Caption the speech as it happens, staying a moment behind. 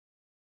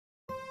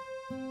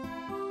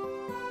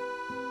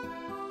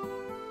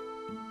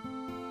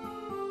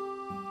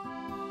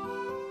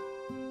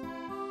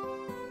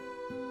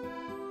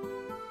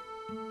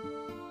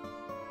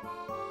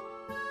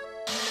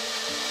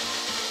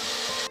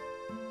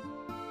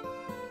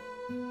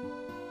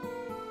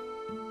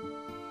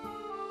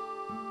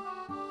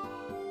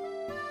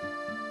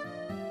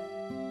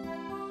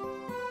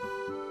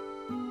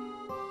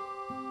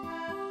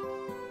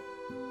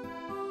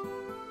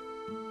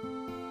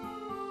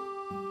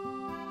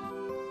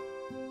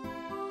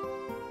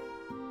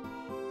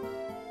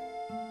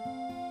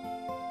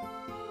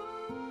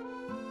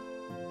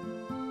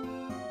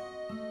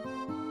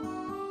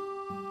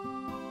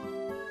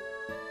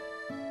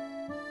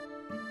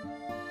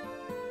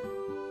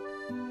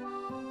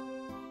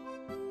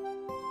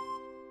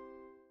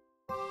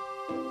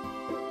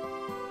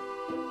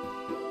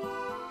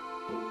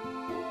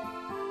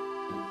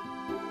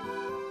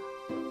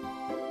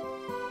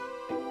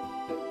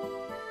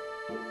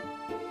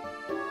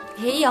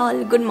Hey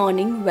y'all, good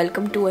morning.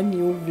 Welcome to a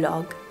new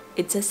vlog.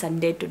 It's a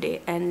Sunday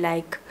today and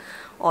like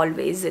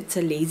always it's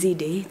a lazy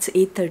day. It's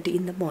 8:30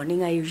 in the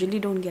morning. I usually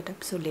don't get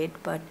up so late,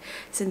 but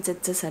since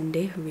it's a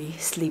Sunday we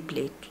sleep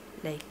late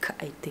like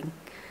I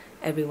think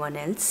everyone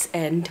else,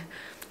 and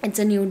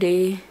it's a new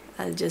day.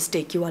 I'll just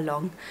take you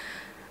along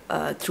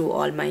through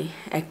all my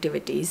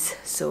activities.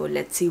 So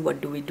let's see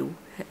what do we do.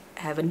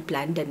 Haven't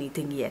planned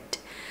anything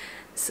yet.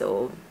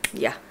 So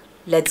yeah,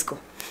 let's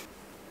go.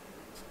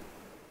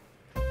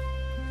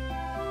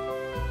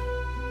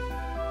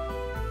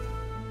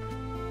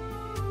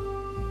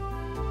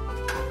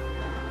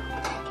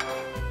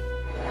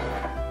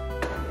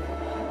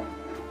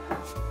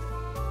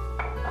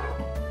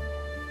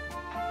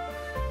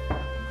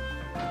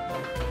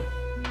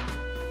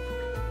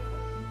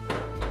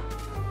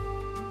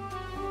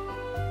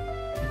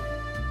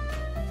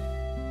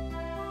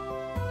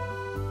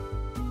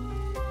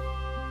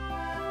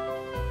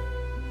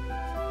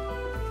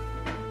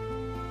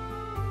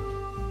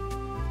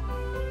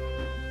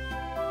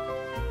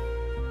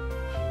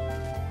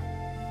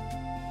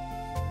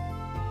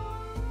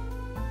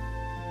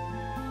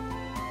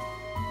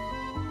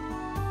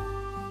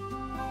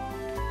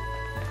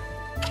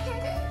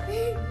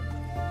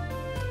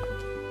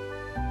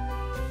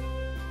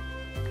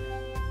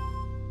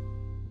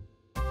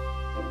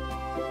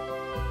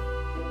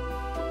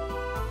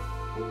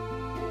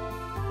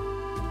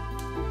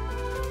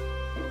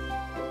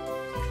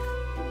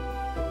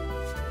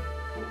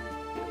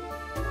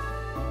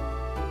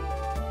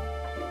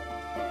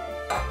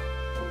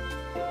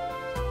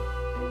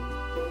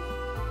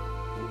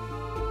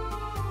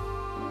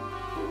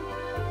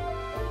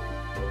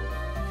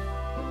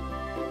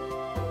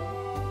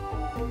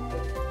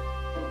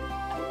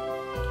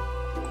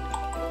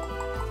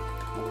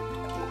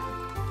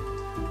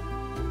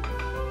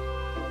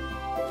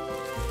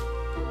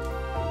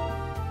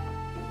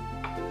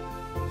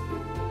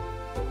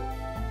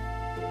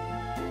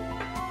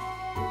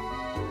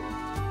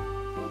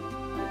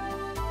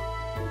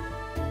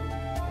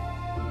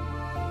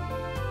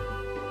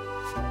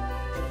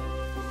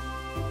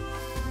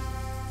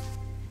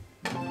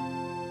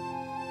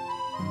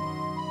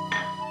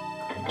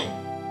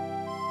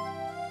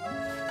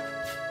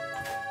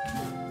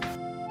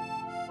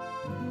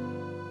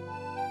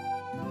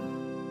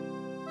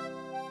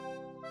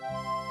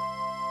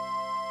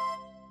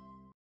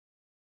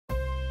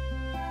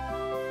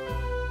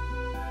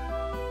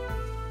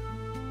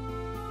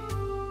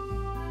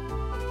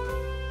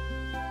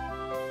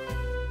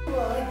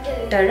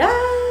 Ta-da!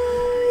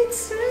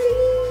 It's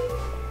ready!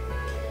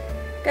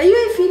 Kayu,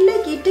 I feel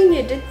like eating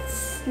it. It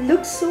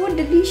looks so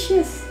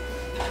delicious.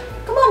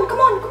 Come on,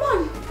 come on, come on!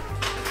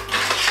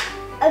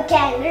 A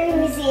kangaroo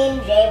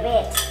Museum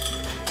rabbit.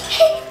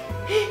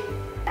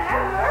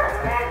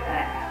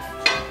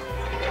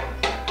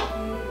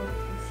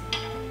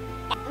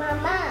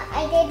 Mama,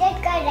 I did it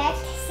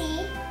correct. See?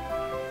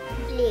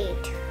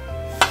 Plate.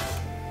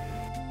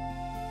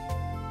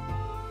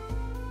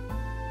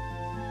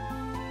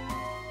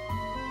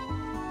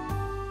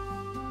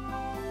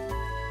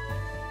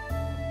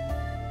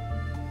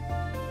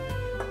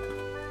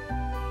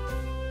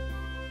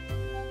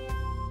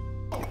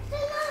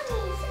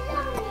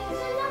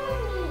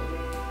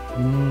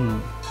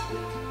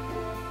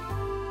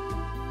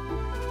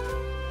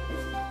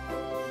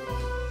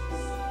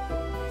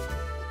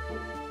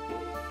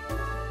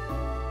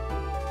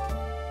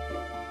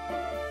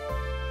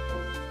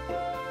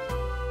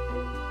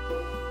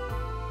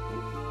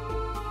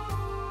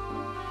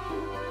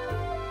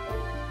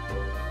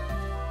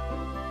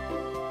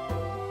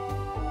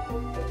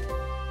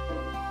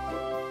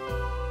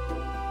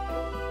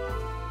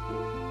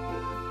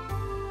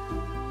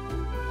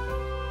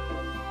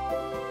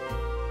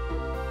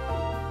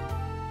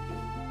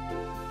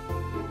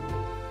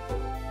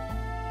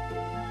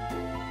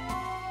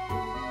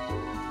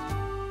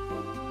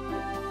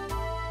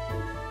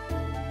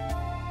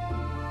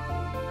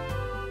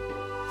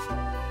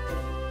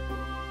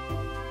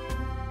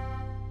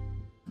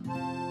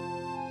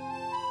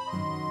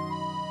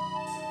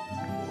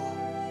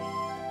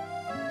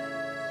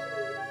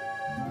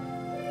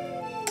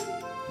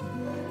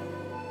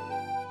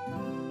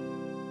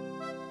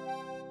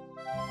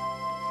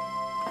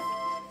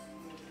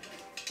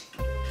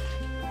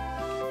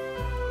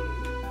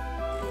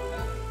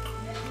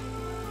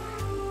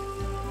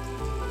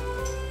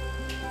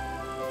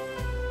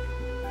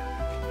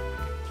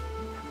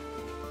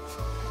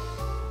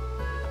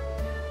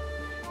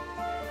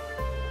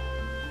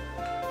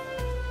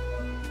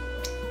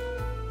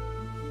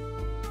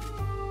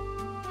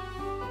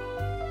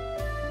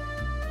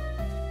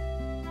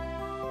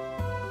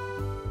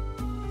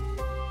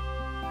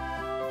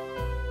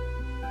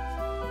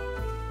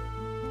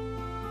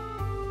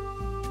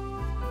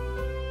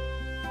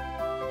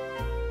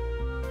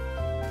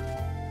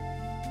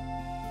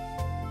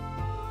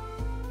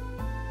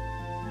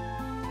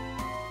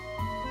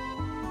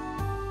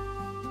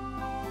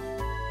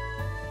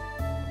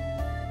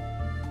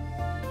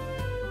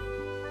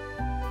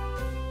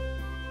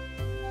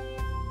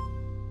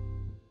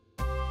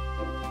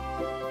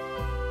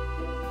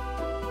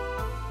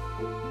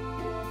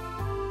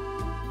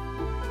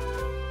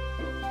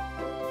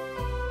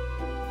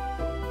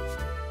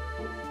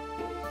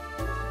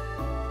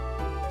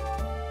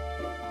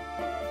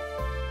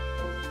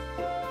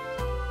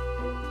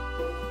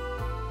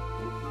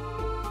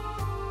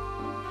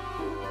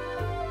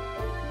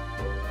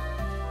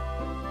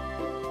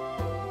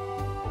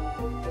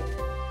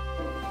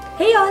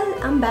 Hey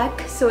all, I'm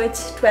back. So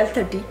it's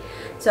 12:30.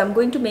 So I'm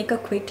going to make a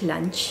quick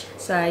lunch.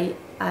 So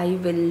I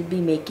will be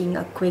making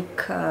a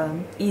quick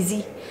easy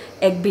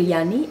egg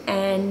biryani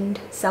and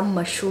some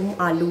mushroom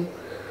aloo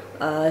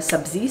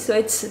sabzi. So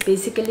it's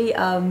basically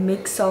a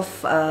mix of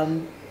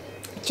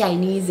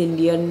Chinese,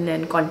 Indian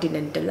and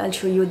continental. I'll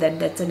show you that.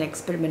 That's an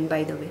experiment,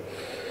 by the way,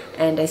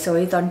 and I saw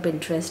it on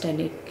Pinterest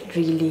and it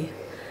really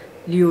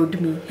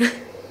lured me.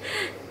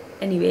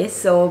 Anyway,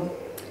 so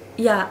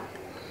yeah,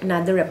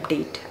 another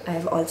update. I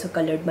have also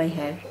colored my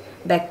hair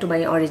back to my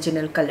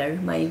original color.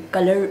 My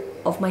color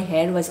of my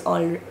hair was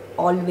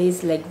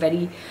always like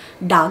very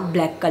dark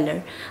black color,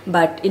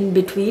 but in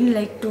between,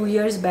 like 2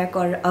 years back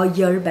or a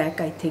year back,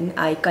 I think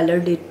I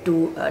colored it to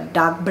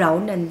dark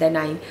brown, and then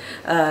I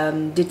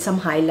did some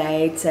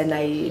highlights and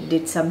I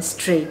did some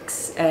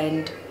streaks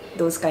and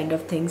those kind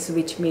of things,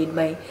 which made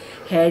my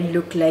hair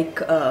look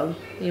like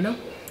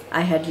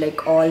I had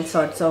like all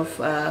sorts of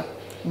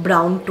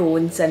brown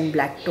tones and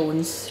black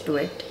tones to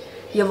it.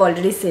 You have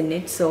already seen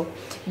it. So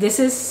this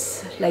is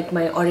like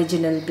my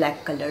original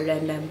black color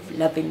and I'm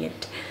loving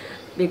it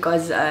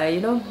because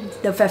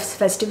the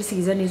festive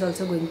season is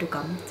also going to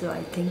come, so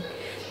I think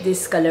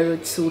this color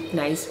would suit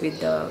nice with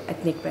the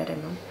ethnic wear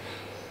and all.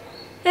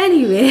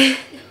 Anyway,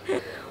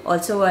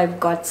 also I've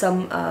got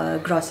some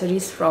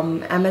groceries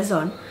from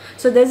Amazon.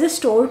 So there's a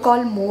store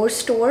called More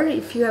Store,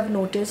 if you have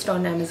noticed,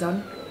 on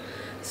Amazon.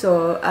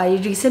 So I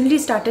recently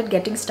started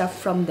getting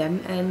stuff from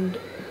them, and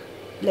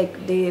like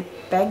they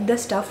pack the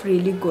stuff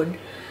really good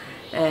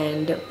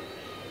and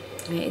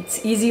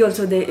it's easy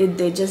also.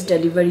 They just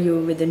deliver you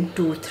within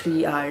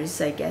 2-3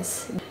 hours, I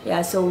guess.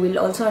 Yeah, so we'll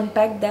also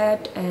unpack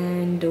that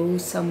and do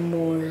some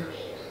more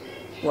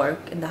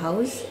work in the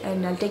house,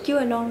 and I'll take you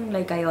along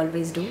like I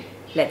always do.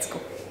 Let's go.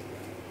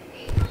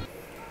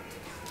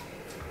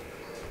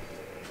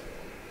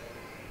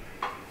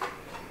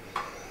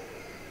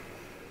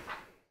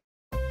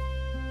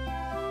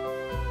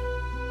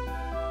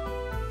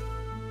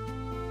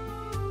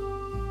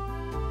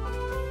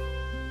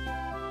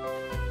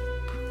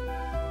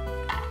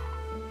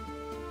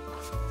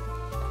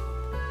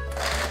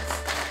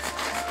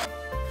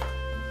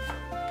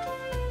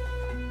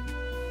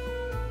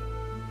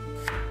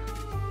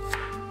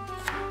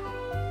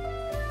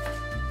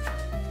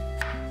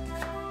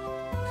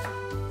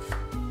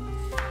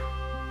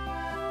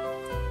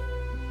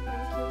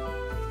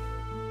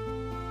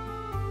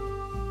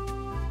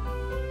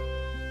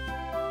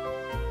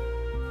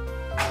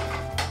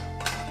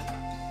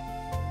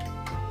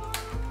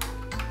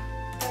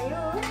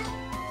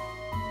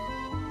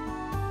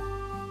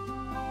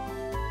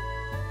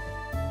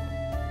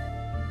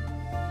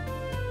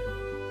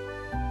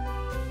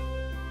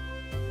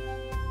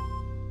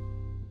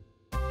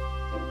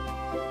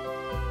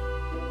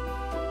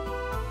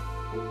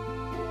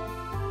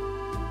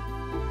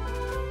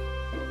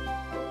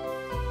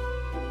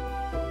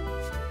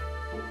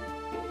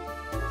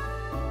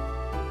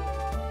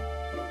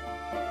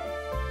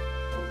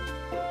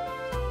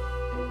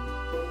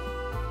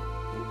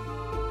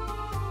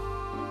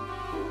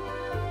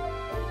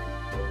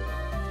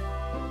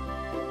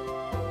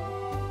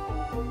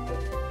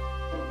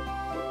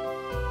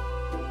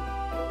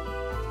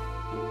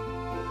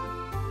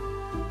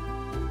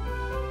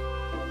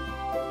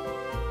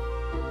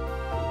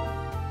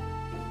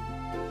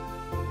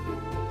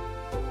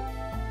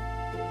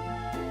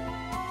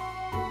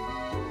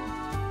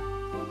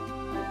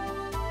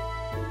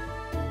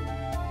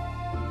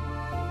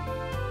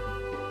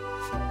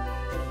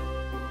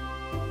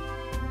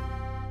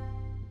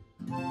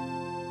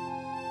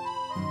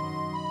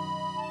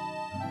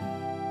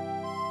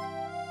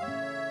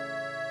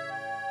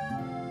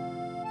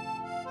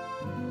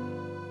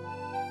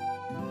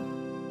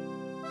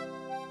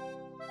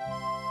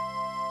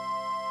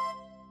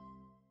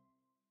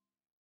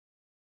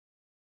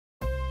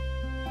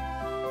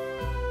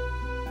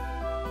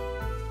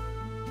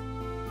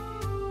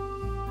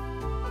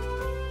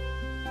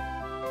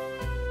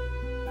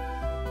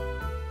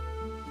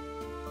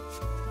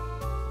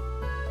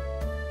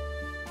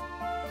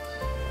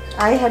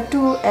 I had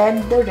to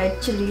add the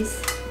red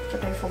chilies,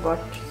 but I forgot,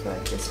 so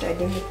I'm just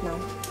adding it now.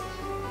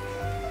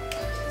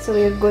 So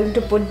we are going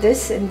to put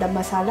this in the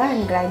masala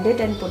and grind it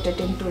and put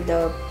it into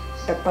the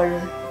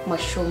pepper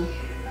mushroom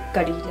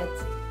curry.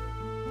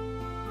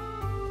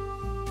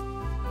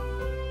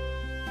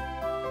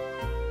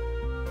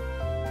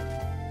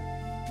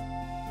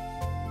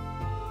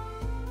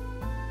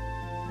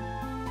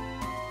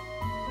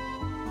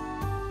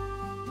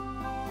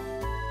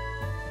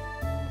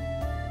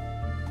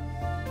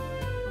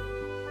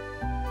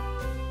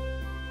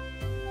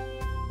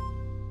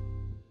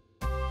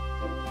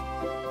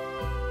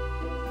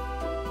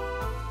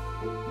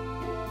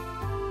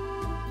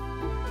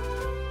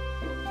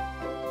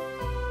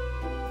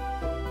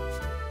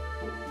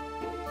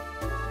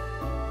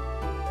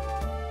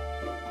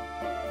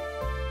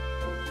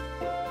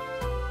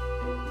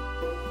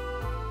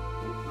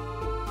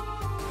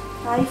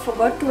 I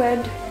forgot to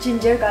add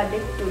ginger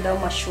garlic to the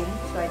mushroom,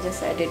 so I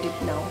just added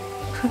it now.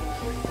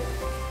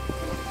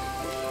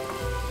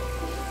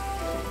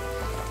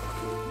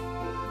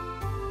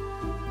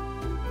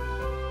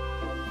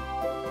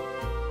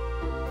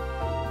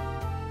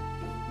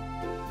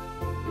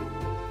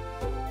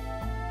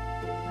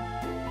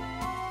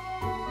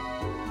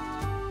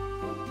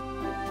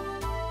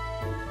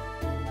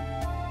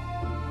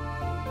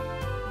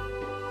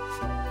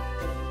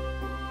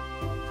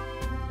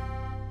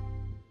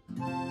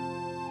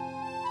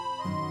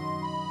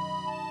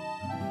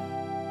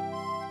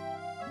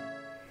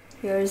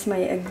 Here is my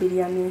egg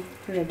biryani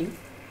ready.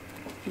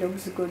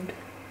 Looks good.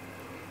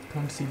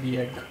 Can't see the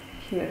egg.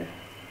 Here.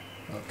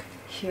 Okay.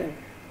 Here.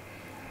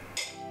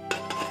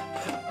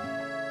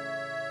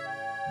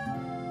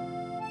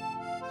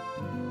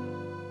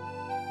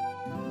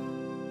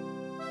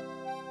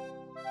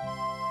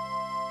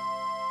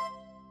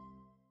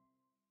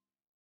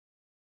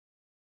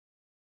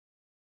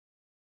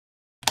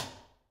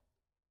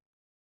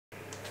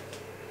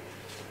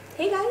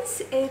 Hey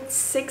guys, it's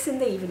 6 in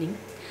the evening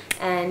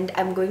and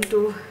I'm going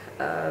to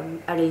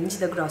arrange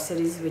the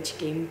groceries which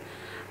came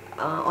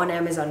on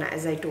Amazon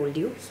as I told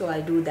you. So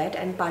I'll do that,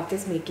 and Parth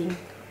is making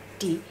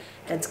tea.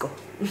 Let's go.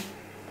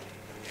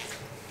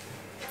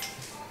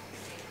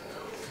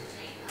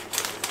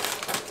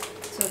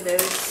 So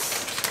there's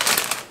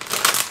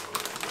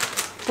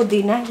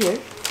pudina here,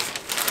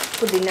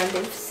 pudina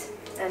leaves,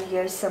 and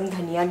here's some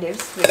dhania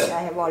leaves which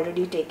I have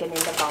already taken in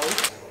the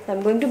bowl.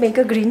 I'm going to make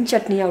a green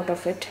chutney out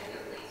of it.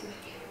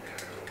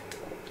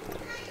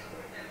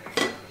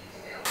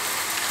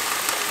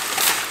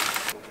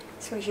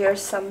 So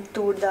here's some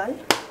tur dal.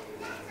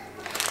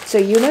 So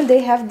you know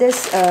they have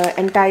this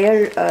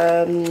entire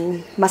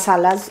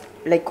masalas,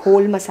 like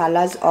whole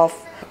masalas of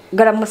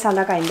garam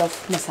masala kind of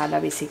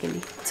masala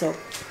basically. So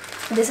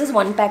this is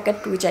one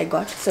packet which I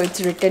got. So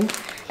it's written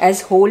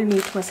as whole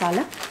meat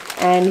masala,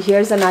 and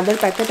here's another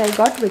packet I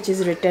got which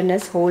is written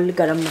as whole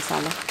garam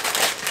masala.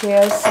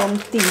 Here's some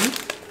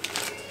tea.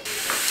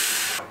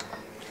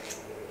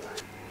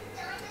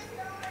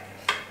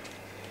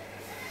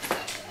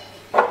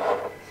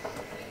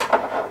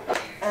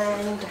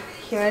 And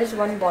here's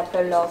one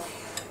bottle of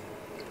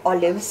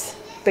olives,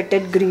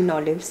 pitted green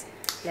olives.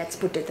 Let's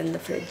put it in the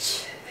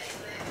fridge.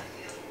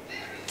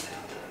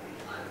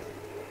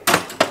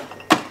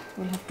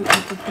 We'll have to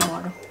eat it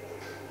tomorrow.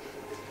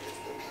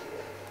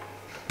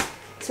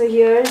 So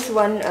here's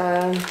one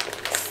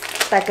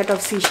packet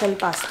of seashell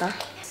pasta.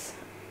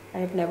 I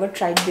have never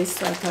tried this,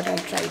 so I thought I'll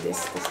try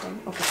this time.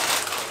 Okay.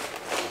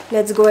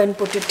 Let's go and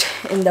put it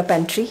in the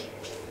pantry.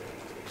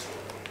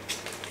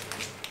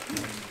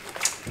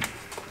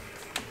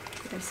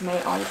 There's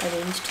my all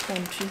arranged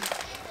pantry.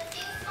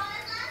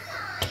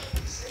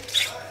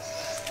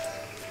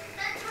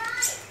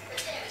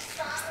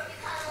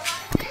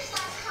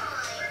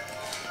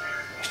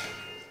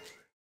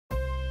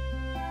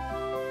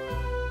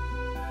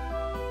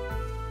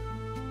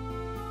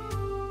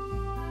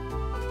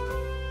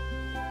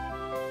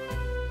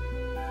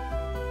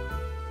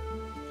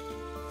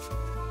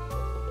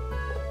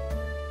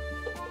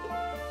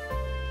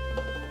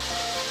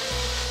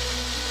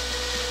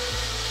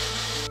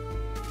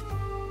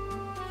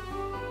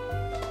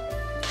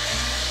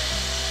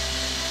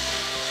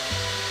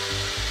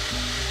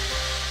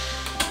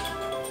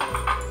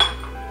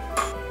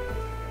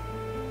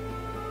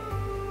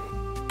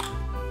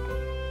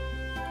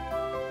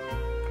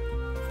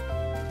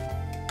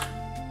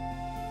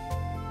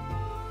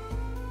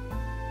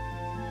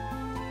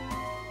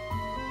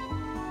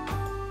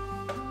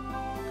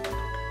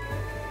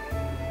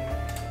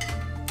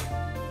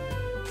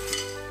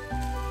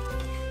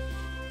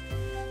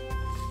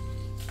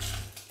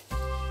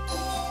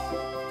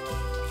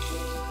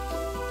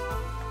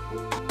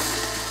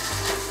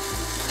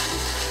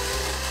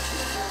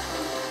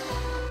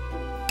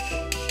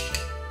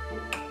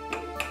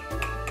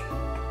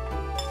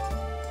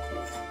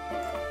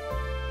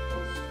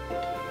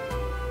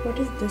 What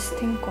is this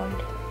thing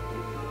called?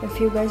 If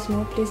you guys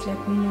know, please let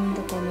me know in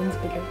the comments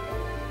below.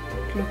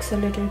 It looks a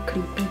little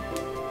creepy.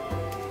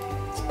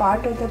 It's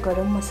part of the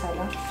garam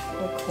masala,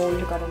 like whole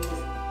garam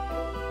masala.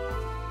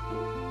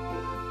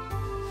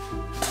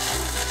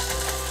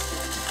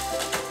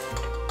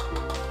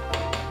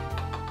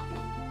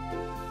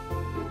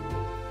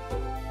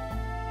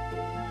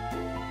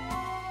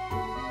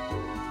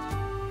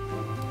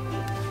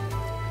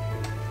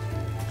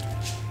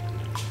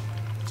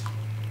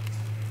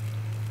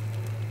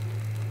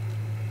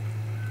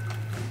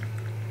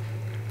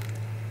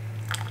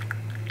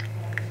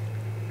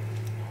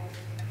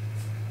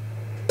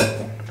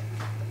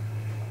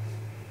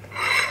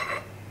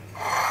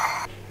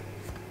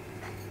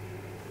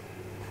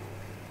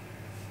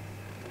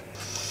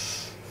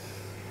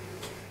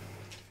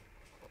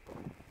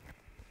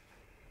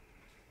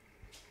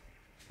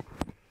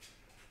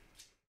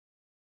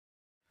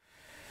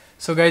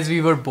 So guys, we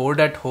were bored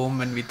at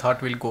home and we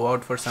thought we'll go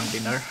out for some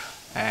dinner,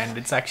 and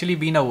it's actually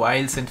been a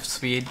while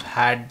since we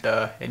had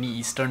any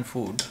Eastern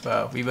food.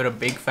 We were a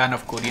big fan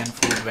of Korean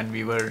food when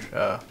we were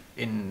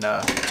in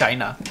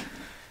China.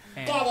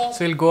 And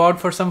so we'll go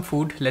out for some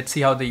food. Let's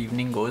see how the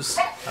evening goes.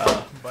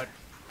 But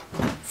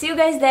see you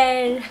guys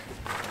there.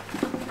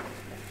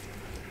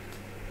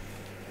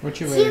 what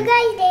you See you wearing?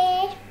 guys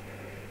there.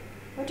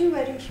 What are you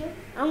wearing, Shein?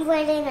 I'm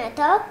wearing a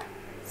top,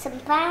 some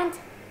pants,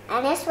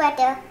 and a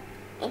sweater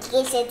in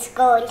case it's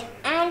cold.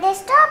 And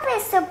this top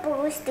is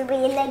supposed to be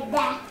like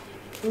that.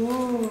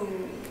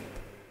 Ooh.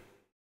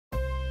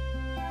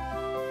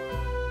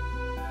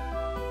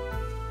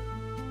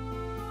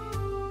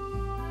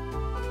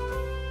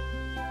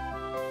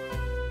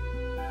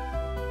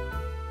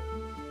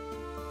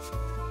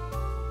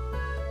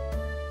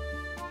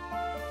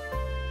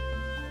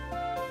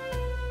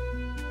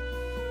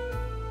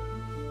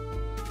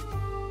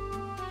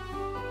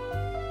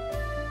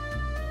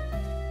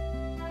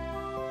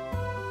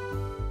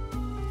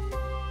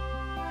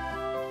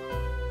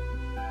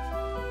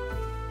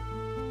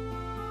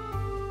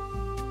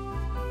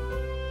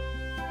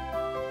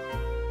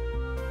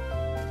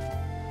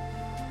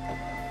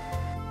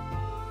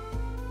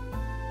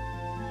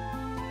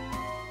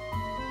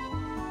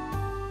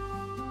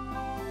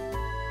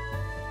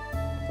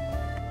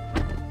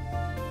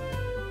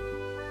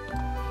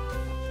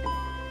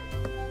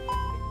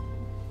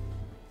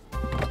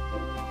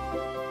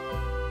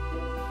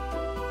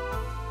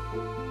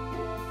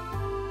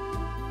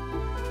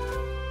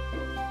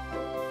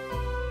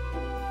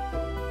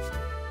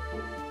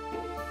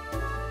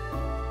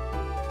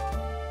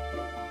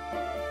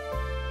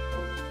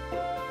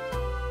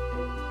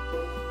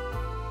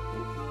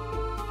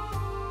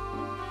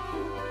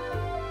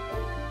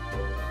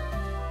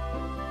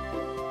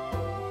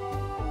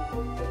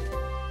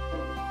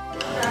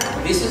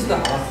 This is the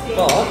hot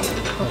pot.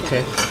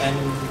 Okay.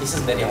 And this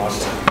is very hot.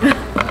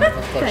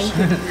 Of course.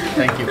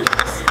 Thank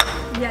you.